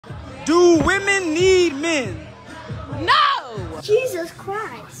Do women need men? No! Jesus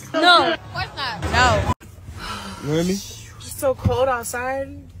Christ. No. Of course not. No. You hear me? It's so cold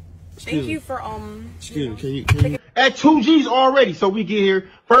outside. Thank you for Excuse me, can you? At 2 G's already, so we get here.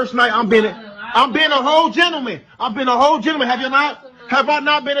 First night, I'm being a whole gentleman. I've been a whole gentleman. Have you not? Have I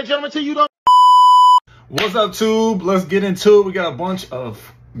not been a gentleman to you though? What's up, Tube? Let's get into it. We got a bunch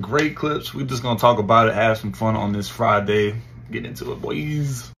of great clips. We're just gonna talk about it, have some fun on this Friday. Get into it,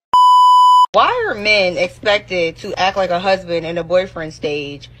 boys. Why are men expected to act like a husband in a boyfriend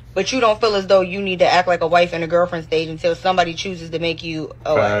stage, but you don't feel as though you need to act like a wife in a girlfriend stage until somebody chooses to make you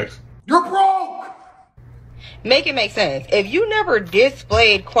a wife? You're broke! Make it make sense. If you never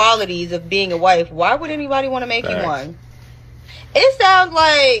displayed qualities of being a wife, why would anybody want to make you one? It sounds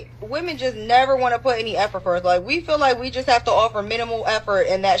like women just never want to put any effort first. Like, we feel like we just have to offer minimal effort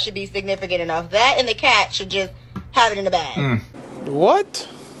and that should be significant enough. That and the cat should just have it in the bag. What?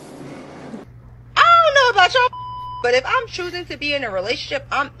 I don't know about y'all, but if I'm choosing to be in a relationship,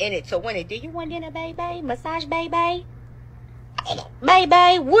 I'm in it to win it. Do you want dinner, baby? Massage, baby?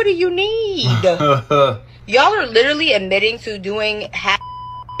 Baby, what do you need? Y'all are literally admitting to doing half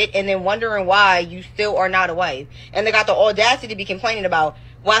it and then wondering why you still are not a wife. And they got the audacity to be complaining about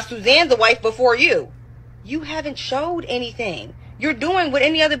why Suzanne's a wife before you. You haven't showed anything. You're doing what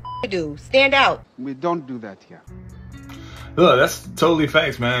any other do. Stand out. We don't do that here. Look, that's totally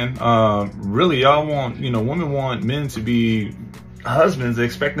facts, man. Really, y'all want, women want men to be husbands,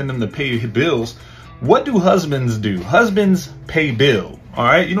 expecting them to pay bills. What do husbands do? Husbands pay bill. All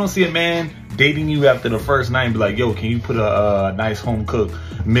right, you don't see a man dating you after the first night and be like, "Yo, can you put a nice home cooked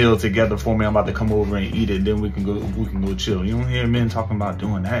meal together for me? I'm about to come over and eat it. Then we can go chill." You don't hear men talking about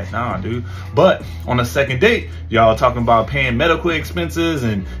doing that, nah, dude. But on a second date, y'all talking about paying medical expenses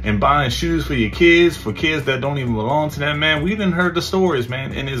and buying shoes for your kids, for kids that don't even belong to that man. We done heard the stories,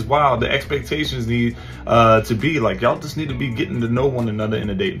 man, and it's wild. The expectations need to be like, y'all just need to be getting to know one another in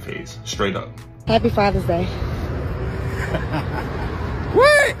the dating phase, straight up. Happy Father's Day.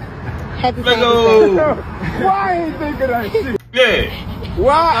 What? Happy Let's Father's Day. go. Why I ain't think of that shit? Yeah.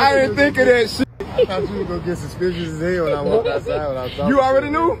 Why I didn't think of that shit? I thought you were going to get suspicious as hell when I walked outside when I was talking. You already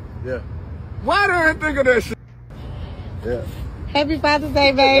knew? Yeah. Why didn't I think of that shit? Yeah. Happy Father's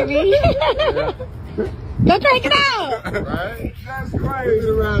Day, baby. Yeah. Go take it out. Right? That's crazy.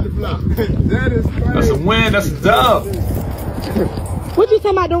 Around the block. That is crazy. That's a win. That's a dub. What you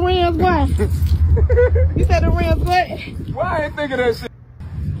talking about, the rims, boy? You said the rims, what? Why I ain't think of that shit?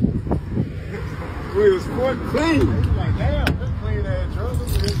 We was sport clean. Like, damn, this clean ass drunk.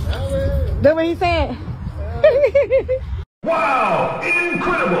 That's what he said. Wow,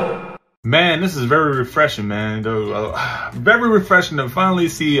 incredible. Man, this is very refreshing, man. Very refreshing to finally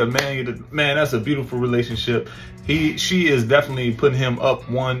see a man. Man, that's a beautiful relationship. She is definitely putting him up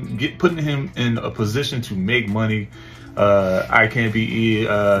putting him in a position to make money. I can't be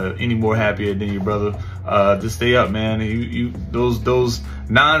any more happier than your brother. Just stay up, man. Those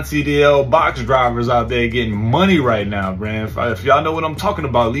non-CDL box drivers out there getting money right now, man. If y'all know what I'm talking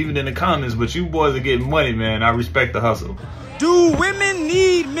about, leave it in the comments. But you boys are getting money, man. I respect the hustle. Do women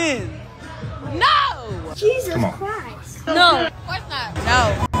need men? No! Jesus Come on. Christ. No. Of course not.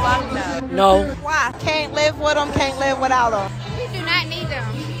 No. Fuck no. No. Why? Can't live with them, can't live without them. We do not need them.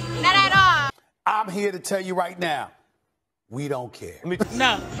 Not at all. I'm here to tell you right now, we don't care. No.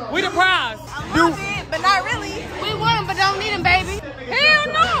 We the prize. A little bit, but not really. We want them, but don't need them, baby. Hell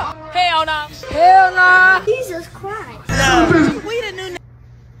no. Hell no. Hell no. Jesus Christ. No. We the new.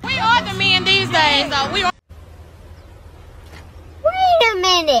 We are the men these days, though. We are. Wait a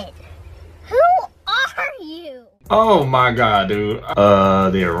minute. Who are you? Oh my God, dude.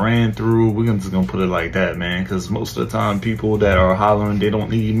 They ran through. We're just gonna put it like that, man. Because most of the time, people that are hollering they don't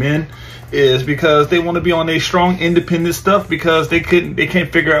need men is because they want to be on their strong, independent stuff because they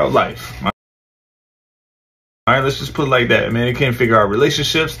can't figure out life. All right, let's just put it like that, man. They can't figure out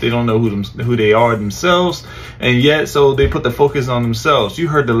relationships. They don't know who they are themselves, and yet so they put the focus on themselves. You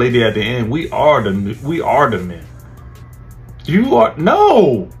heard the lady at the end. We are the men. You are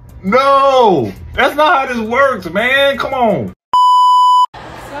no. That's not how this works, man. Come on. So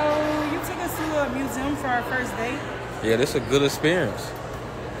you took us to a museum for our first date. Yeah, this is a good experience.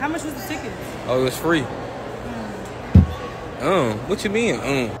 How much was the ticket? Oh, it was free. What you mean?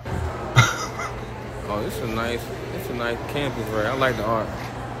 Oh, it's a nice campus, right? I like the art.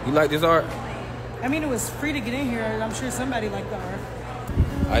 You like this art? I mean, it was free to get in here. I'm sure somebody liked the art.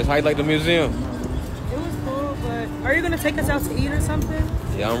 How you like the museum? It was cool, but are you gonna take us out to eat or something?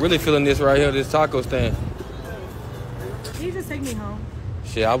 Yeah, I'm really feeling this right here, this taco stand. Can you just take me home?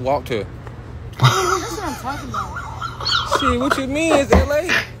 Shit, I walked here. That's what I'm talking about. Shit, what you mean? It's LA.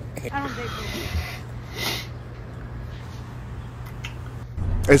 I don't date boobies.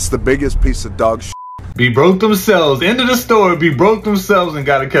 It's the biggest piece of dog shit. Be broke themselves. End of the story. Be broke themselves and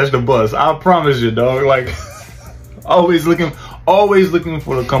gotta catch the bus. I promise you, dog. Like, always looking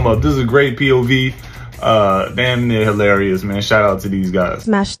for the come up. This is a great POV. Damn near hilarious, man. Shout out to these guys.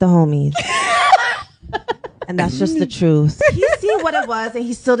 Smash the homies. And that's just the truth. He seen what it was and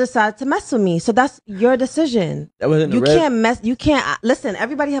he still decided to mess with me. So that's your decision. That wasn't you can't mess. You can't. Listen,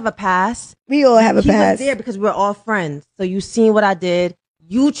 everybody have a past. We all have a He past. was there because we're all friends. So you seen what I did.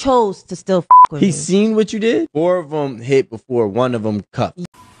 You chose to still with He me. seen what you did? 4 of them hit before 1 of them cuffed.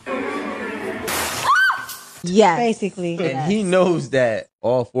 Yes. Basically. And he knows that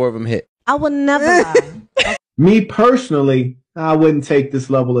all 4 of them hit. I would never lie. Me personally, I wouldn't take this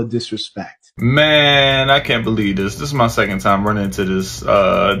level of disrespect. Man, I can't believe this. This is my second time running into this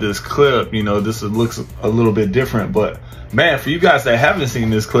this clip. You know, this looks a little bit different, but man, for you guys that haven't seen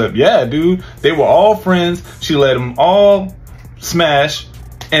this clip, yeah, dude, they were all friends. She let them all smash,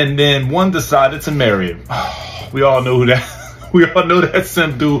 and then one decided to marry him. We all know who that. We all know that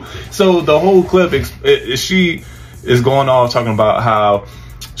simp dude. So the whole clip, she is going off talking about how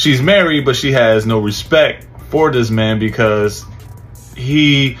she's married, but she has no respect for this man because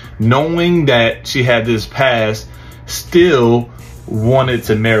he, knowing that she had this past, still wanted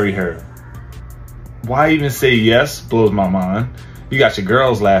to marry her. Why even say yes? Blows my mind. You got your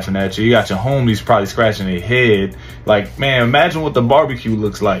girls laughing at you. You got your homies probably scratching their head. Like, man, imagine what the barbecue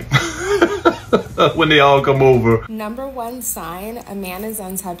looks like when they all come over. Number 1 sign a man is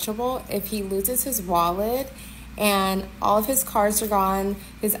untouchable if he loses his wallet and all of his cards are gone,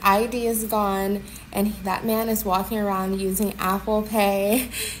 his ID is gone, and that man is walking around using Apple Pay,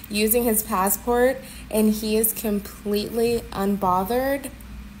 using his passport, and he is completely unbothered.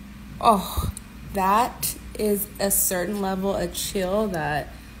 Oh, that is a certain level of chill that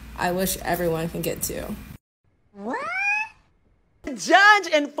I wish everyone can get to. What? The judge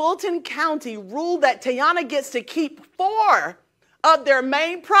in Fulton County ruled that Tayana gets to keep 4 of their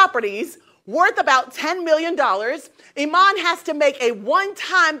main properties worth about $10 million. Iman has to make a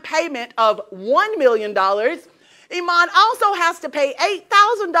one-time payment of $1 million. Iman also has to pay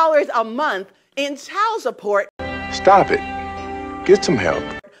 $8,000 a month in child support. Stop it. Get some help.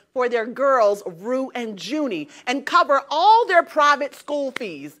 For their girls, Rue and Junie, and cover all their private school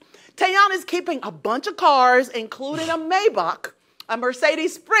fees. Tayana's keeping a bunch of cars, including a Maybach, a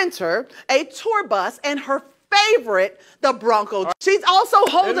Mercedes Sprinter, a tour bus, and her favorite, the Bronco. She's also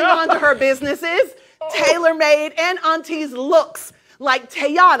holding on to her businesses, TaylorMade and Auntie's Looks, like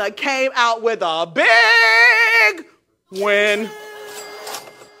Tayana came out with a big win.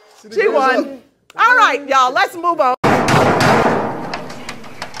 She won. All right, y'all, let's move on.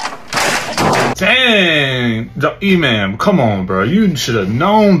 Dang, E-Man, come on, bro. You should have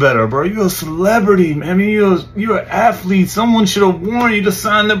known better, bro. You're a celebrity, man. I mean, you're an athlete. Someone should have warned you to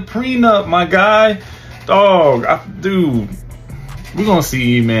sign the prenup, my guy. Dog, dude, we're gonna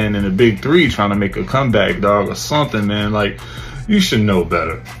see E-Man in the big 3 trying to make a comeback, dog, or something, man. Like, you should know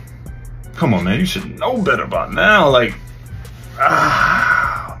better. Come on, man. You should know better by now. Like,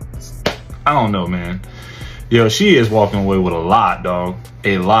 I don't know, man. Yo, she is walking away with a lot, dog.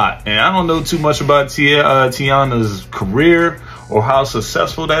 A lot. And I don't know too much about Tiana's career or how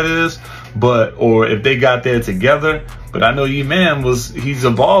successful that is, or if they got there together. But I know E-Man he's a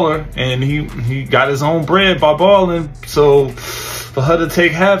baller, and he got his own bread by balling. So for her to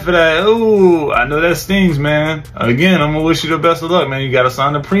take half of that, ooh, I know that stings, man. Again, I'm gonna wish you the best of luck, man. You gotta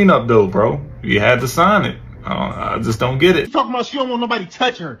sign the prenup though, bro. You had to sign it. I just don't get it. You talking about she don't want nobody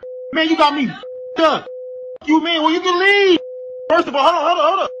touching her. Man, you got me up. You mean, well, you can leave. First of all,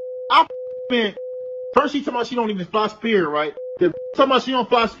 hold up. First she talking about she don't even fly Spirit, right? Talking about she don't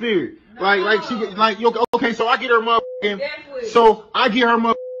fly Spirit. Okay, so I get her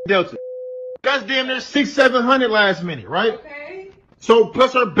motherfucking Delta. That's damn near $600-700 last minute, right? Okay. So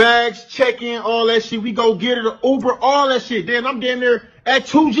plus her bags, check-in, all that shit. We go get her the Uber, all that shit. Then I'm damn near at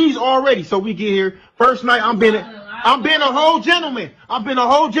 2 G's already. So we get here. First night I'm being a whole gentleman. Have you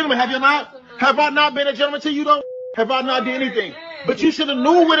not? Have I not been a gentleman to you though? Have I not did anything? But you should have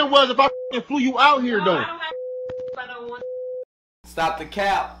knew what it was if I flew you out here though. Stop the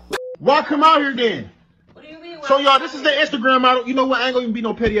cap. Why come out here then? What do you mean? So y'all, this is the Instagram model. You know what? I ain't gonna even be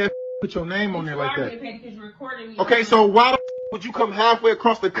no petty ass. Put your name on there like that. Okay, so why the would you come halfway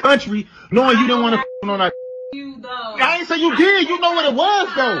across the country knowing you didn't want to on that? I ain't say you did. You know what it was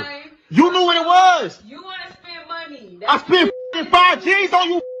though. You knew what it was. You want to spend money. I spent 5 G's on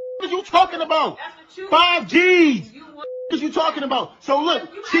you. What are you talking about? 5 G's. What are you talking about? So look,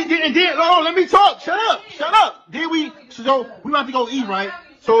 she did. Oh, let me talk. Shut up. Then we have to go eat, right?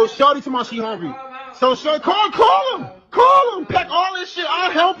 So Shorty told me she hungry. So Shorty, call him, pack all this shit.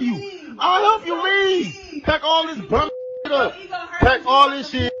 I'll help you, Reed. Pack all this bum shit up. Pack all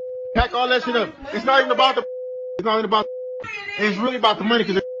this shit. Pack all that shit up. It's not even about the. It's not even about. It's really about the money,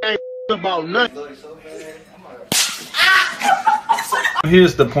 because it ain't about nothing.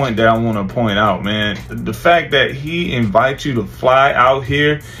 Here's the point that I want to point out, man. The fact that he invites you to fly out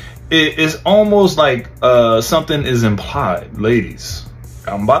here, it is almost like something is implied. Ladies,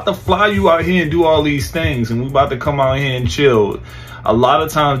 I'm about to fly you out here and do all these things, and we about to come out here and chill. A lot of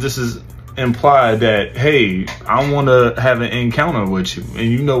times this is implied that, hey, I want to have an encounter with you,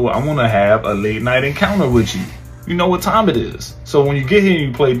 and you know what, I want to have a late night encounter with you. You know what time it is. So when you get here and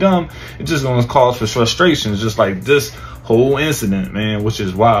you play dumb, it's just gonna cause for frustrations, just like this whole incident, man, which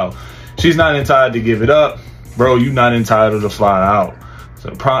is wild. She's not entitled to give it up, bro. You not entitled to fly out. So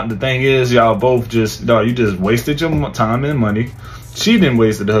the thing is, y'all both just, you just wasted your time and money. She didn't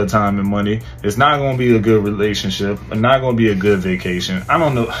wasted her time and money. It's not gonna be a good relationship, and not gonna be a good vacation. I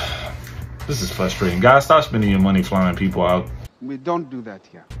don't know. This is frustrating. Guys, stop spending your money flying people out. We don't do that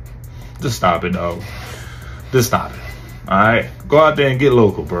here. Just stop it, dog. Just stop it. All right, go out there and get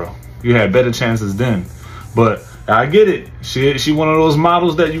local, bro. You had better chances then. But I get it. She one of those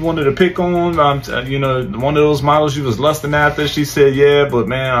models that you wanted to pick on. You know, one of those models you was lusting after. She said, yeah, but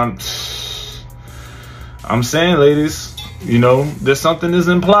man, I'm saying, ladies, you know, there's something is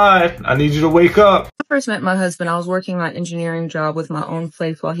implied. I need you to wake up. I first met my husband, I was working my engineering job with my own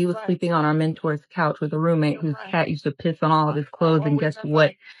place while he was sleeping on our mentor's couch with a roommate whose cat used to piss on all of his clothes. And guess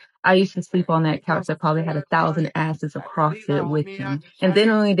what? I used to sleep on that couch that probably had 1,000 asses across it with him. And then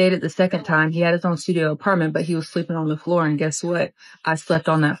when we dated the second time, he had his own studio apartment, but he was sleeping on the floor. And guess what? I slept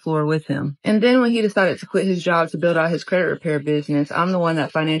on that floor with him. And then when he decided to quit his job to build out his credit repair business, I'm the one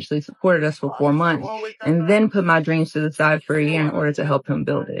that financially supported us for 4 months and then put my dreams to the side for a year in order to help him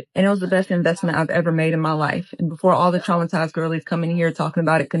build it. And it was the best investment I've ever made in my life. And before all the traumatized girlies come in here talking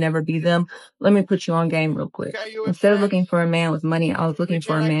about it could never be them, let me put you on game real quick. Instead of looking for a man with money, I was looking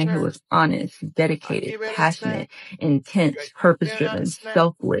for a man who was honest, dedicated, passionate, intense, purpose-driven,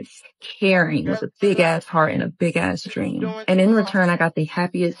 selfless, caring, with a big-ass heart and a big-ass dream. And in return, I got the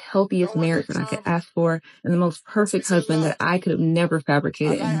happiest, healthiest marriage that I could ask for and the most perfect husband that I could have never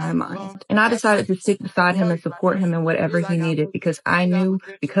fabricated in my mind. And I decided to stick beside him and support him in whatever he needed because I knew,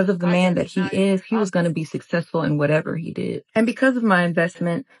 because of the man that he is, he was going to be successful in whatever he did. And because of my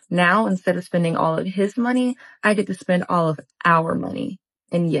investment, now instead of spending all of his money, I get to spend all of our money.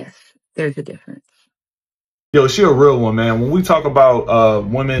 And yes, there's a difference. Yo, she a real one, man. When we talk about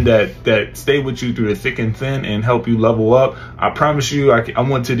women that stay with you through the thick and thin and help you level up, I promise you, I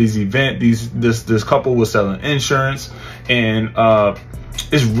went to this event. This couple was selling insurance, and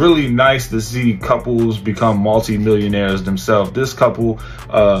it's really nice to see couples become multi-millionaires themselves. This couple,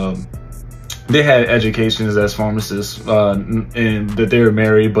 they had educations as pharmacists, and that they were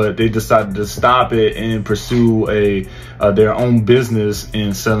married, but they decided to stop it and pursue their own business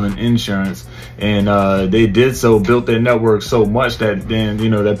in selling insurance. And they did so, built their network so much that then, you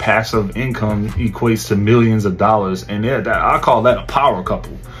know, their passive income equates to millions of dollars. And I call that a power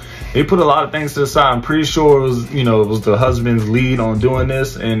couple. They put a lot of things to the side. I'm pretty sure it was, you know, it was the husband's lead on doing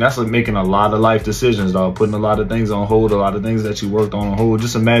this. And that's like making a lot of life decisions, dog. Putting a lot of things on hold, a lot of things that you worked on hold.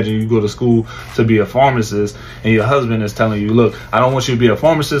 Just imagine you go to school to be a pharmacist and your husband is telling you, look, I don't want you to be a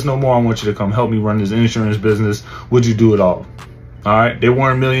pharmacist no more. I want you to come help me run this insurance business. Would you do it all? All right. They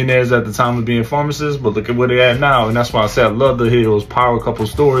weren't millionaires at the time of being pharmacists, but look at where they're at now. And that's why I said I love to hear those power couple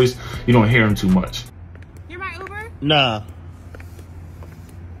stories. You don't hear them too much. You're my Uber? Nah.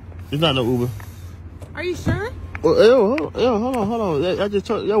 It's not no Uber. Are you sure? Oh, hold on. I just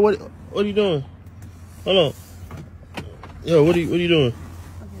told yo, what are you doing? Hold on. Yo, what are you doing?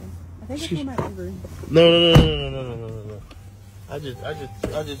 Okay. I think it's my Uber. No. I just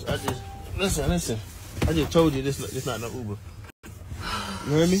listen. I just told you this not no Uber.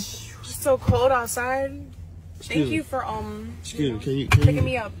 You hear me? It's so cold outside. Thank you for Excuse me. Can you picking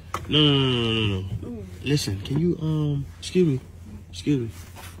me up? No. Ooh. Listen, can you excuse me.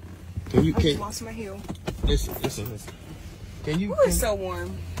 I just lost my heel. Listen. Can you? It's so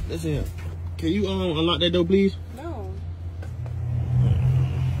warm. Listen here. Can you unlock that door, please? No.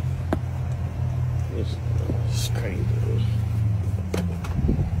 It's crazy.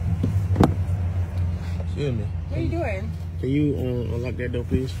 Excuse me. What are you doing? Can you unlock that door,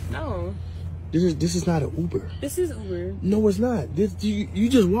 please? No. This is not an Uber. This is Uber. No, it's not. This you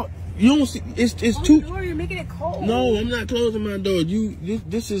just walk. You don't see. It's too. Door, you're making it cold. No, I'm not closing my door.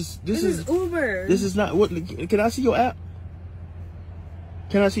 This is Uber. This is not what. Can I see your app?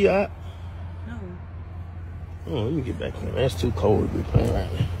 Can I see your app? No. Oh, let me get back in there. That's too cold to be playing right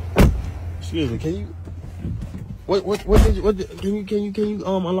now. Excuse me, can you? Can you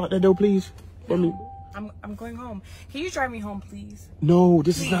unlock that door, please, for me? I'm going home. Can you drive me home, please? No,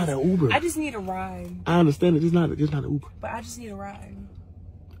 this is not an Uber. I just need a ride. I understand it. It's not an Uber. But I just need a ride.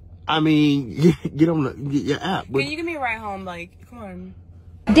 I mean, get your app. Can you give me a ride home? Like, come on.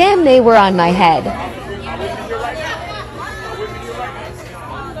 Damn, they were on my head.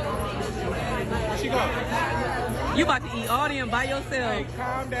 You about to eat all them by yourself. Hey,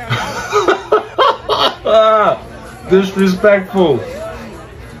 calm down. Disrespectful.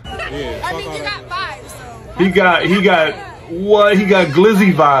 Yeah, I mean, you got vibes. So. He got what? He got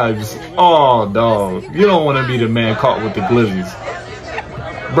glizzy vibes. Oh, dog. You don't want to be the man caught with the glizzies.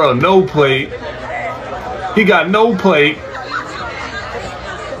 Bro, no plate. He got no plate.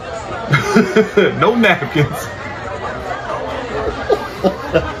 No napkins.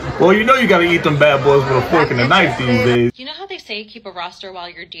 Well, you know you gotta eat them bad boys with a fork and a knife these days. You know how they say keep a roster while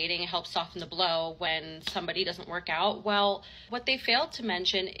you're dating helps soften the blow when somebody doesn't work out? Well, what they failed to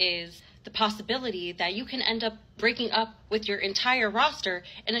mention is the possibility that you can end up breaking up with your entire roster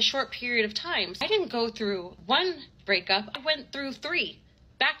in a short period of time. I didn't go through one breakup, I went through 3,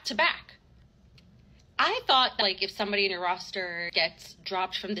 back to back. I thought, like, if somebody in your roster gets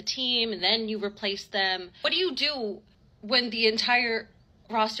dropped from the team and then you replace them, what do you do when the entire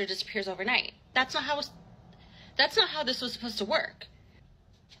roster disappears overnight? That's not how this was supposed to work.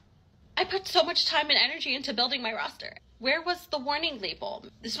 I put so much time and energy into building my roster. Where was the warning label?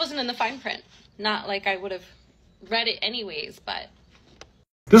 This wasn't in the fine print. Not like I would have read it anyways, but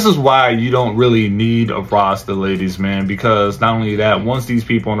this is why you don't really need a roster, ladies, man, because not only that, once these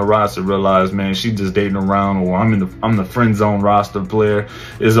people on the roster realize, man, she's just dating around, or I'm the friend zone roster player,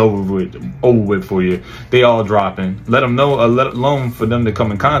 it's over with for you. They all dropping. Let them know, let alone for them to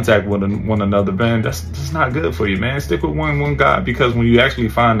come in contact with one another, man. That's not good for you, man. Stick with one guy, because when you actually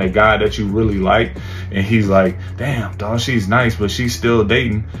find that guy that you really like, and he's like, damn, dog, she's nice, but she's still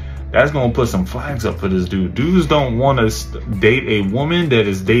dating. That's gonna put some flags up for this dude. Dudes don't want to date a woman that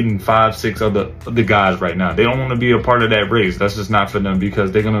is dating 5, 6 other guys right now. They don't want to be a part of that race. That's just not for them,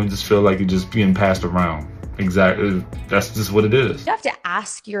 because they're gonna just feel like you're just being passed around. Exactly. That's just what it is. You have to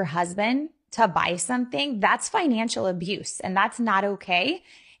ask your husband to buy something. That's financial abuse, and that's not okay.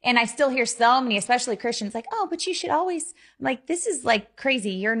 And I still hear so many, especially Christians, like, oh, but you should always, like, this is like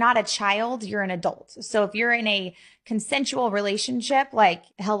crazy. You're not a child, you're an adult. So if you're in a consensual relationship, like,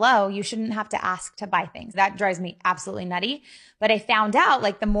 hello, you shouldn't have to ask to buy things. That drives me absolutely nutty. But I found out,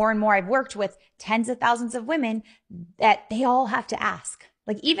 like, the more and more I've worked with tens of thousands of women, that they all have to ask.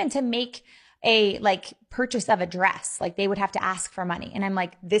 Like, even to make a purchase of a dress, like, they would have to ask for money. And I'm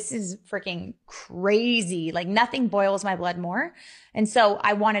like, this is freaking crazy. Like, nothing boils my blood more. And so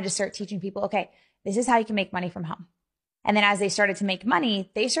I wanted to start teaching people, okay, this is how you can make money from home. And then as they started to make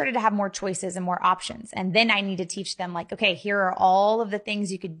money, they started to have more choices and more options. And then I need to teach them, like, okay, here are all of the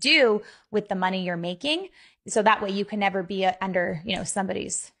things you could do with the money you're making. So that way you can never be under,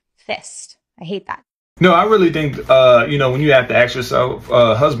 somebody's fist. I hate that. No, I really think, when you have to ask yourself,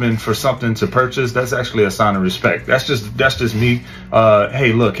 husband, for something to purchase, that's actually a sign of respect. That's just me.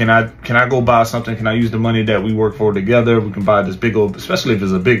 Hey, look, can I go buy something? Can I use the money that we work for together? We can buy this big old, especially if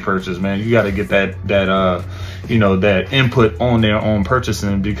it's a big purchase, man. You got to get that input on there on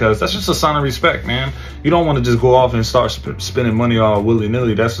purchasing, because that's just a sign of respect, man. You don't want to just go off and start spending money all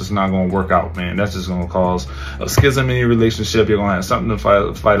willy-nilly. That's just not going to work out, man. That's just going to cause a schism in your relationship. You're going to have something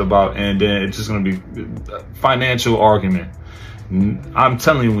to fight about, and then it's just going to be a financial argument. I'm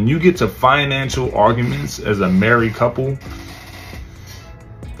telling you, when you get to financial arguments as a married couple,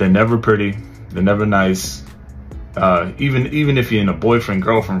 they're never pretty. They're never nice. Even if you're in a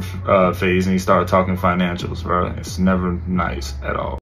boyfriend-girlfriend phase and you start talking financials, bro, it's never nice at all.